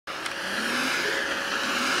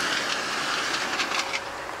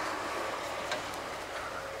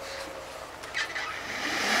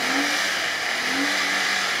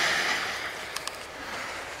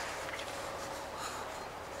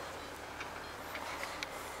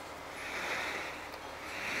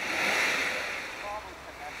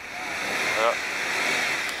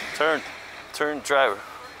driver.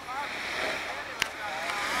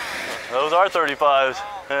 Those are 35s.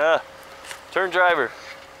 Yeah. Turn driver.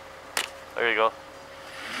 There you go.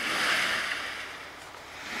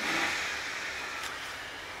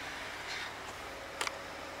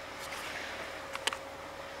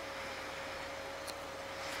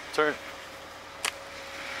 Turn.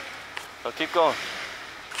 Oh, keep going.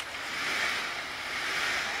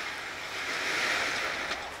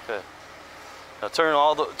 Okay. Now turn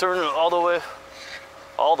all the way,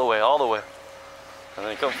 all the way, and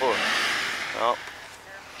then come forward. Oh.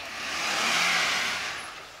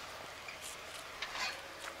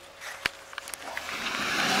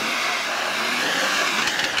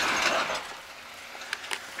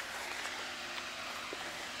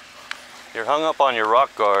 You're hung up on your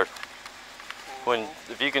rock guard.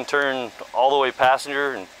 If you can turn all the way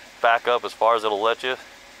passenger and back up as far as it'll let you,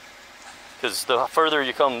 because the further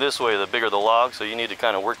you come this way, the bigger the log, so you need to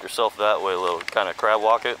kind of work yourself that way a little, kind of crab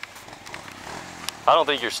walk it. I don't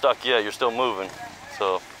think you're stuck yet, you're still moving,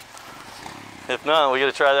 so if not, we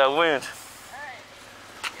gotta try that winch.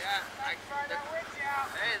 Hey,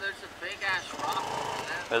 there's a big ass rock over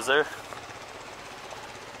there. Is there?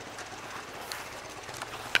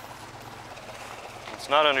 It's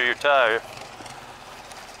not under your tire.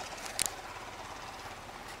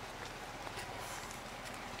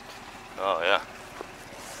 Oh yeah.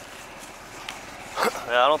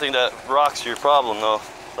 Yeah, I don't think that rock's your problem though.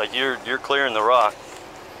 Like you're clearing the rock.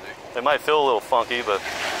 It might feel a little funky, but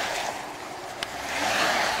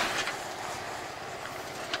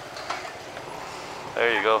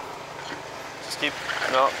there you go. Just keep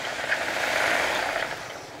no.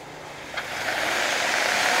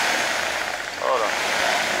 Hold on.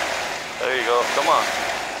 There you go. Come on.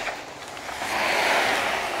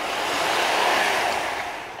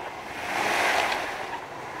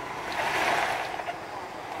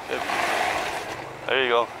 There you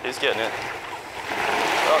go. He's getting it.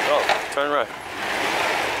 Oh, turn right.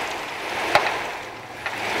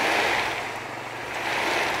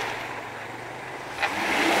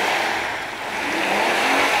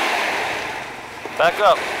 Back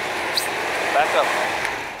up. Back up.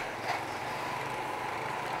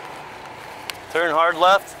 Turn hard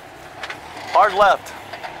left. Hard left.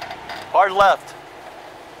 Hard left.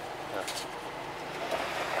 Yeah.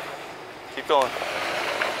 Keep going.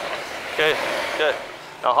 Okay. Okay.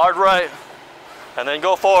 Now hard right, and then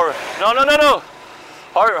go forward. No, no, no, no.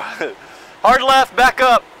 Hard, hard left, back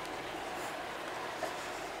up.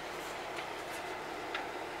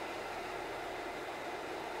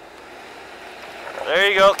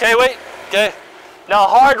 There you go. Okay, wait. Okay. Now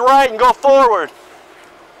hard right and go forward.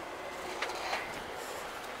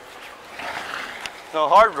 No,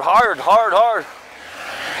 hard, hard, hard, hard.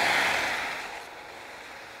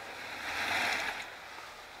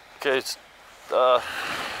 Okay, it's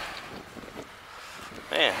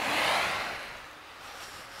man,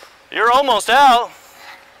 you're almost out.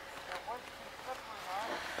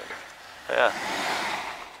 Yeah.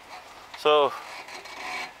 So,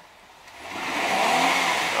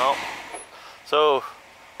 no. So,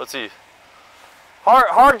 let's see.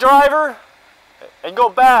 Hard driver, and go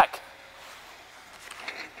back.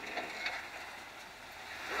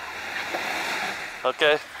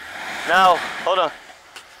 Okay. Now, hold on.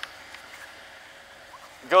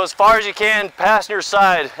 Go as far as you can, passenger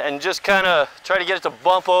side, and just kind of try to get it to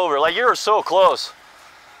bump over. Like you're so close.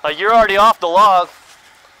 Like you're already off the log.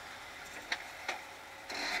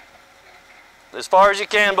 As far as you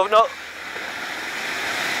can, but no.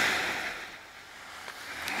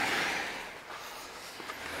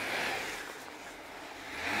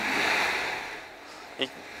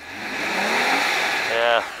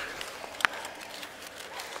 Yeah.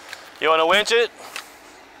 You want to winch it?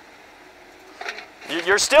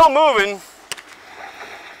 You're still moving.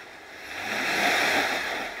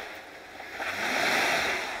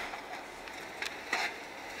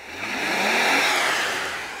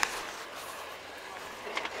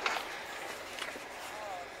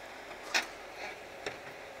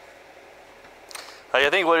 I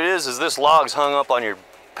think what it is this log's hung up on your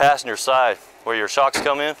passenger side where your shocks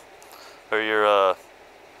come in, or your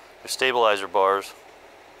stabilizer bars.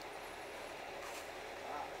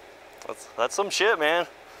 That's some shit, man.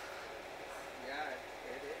 Yeah,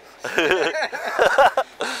 it is.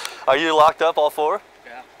 Are you locked up all four?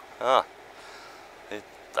 Yeah. Huh.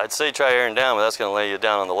 I'd say try airing down, but that's going to lay you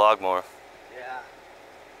down on the log more. Yeah.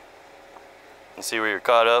 And see where you're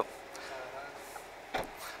caught up.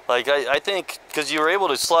 Like, I think, because you were able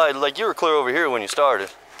to slide, like you were clear over here when you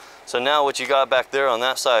started. So now what you got back there on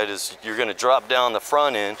that side is you're going to drop down the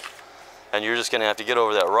front end, and you're just going to have to get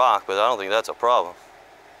over that rock, but I don't think that's a problem.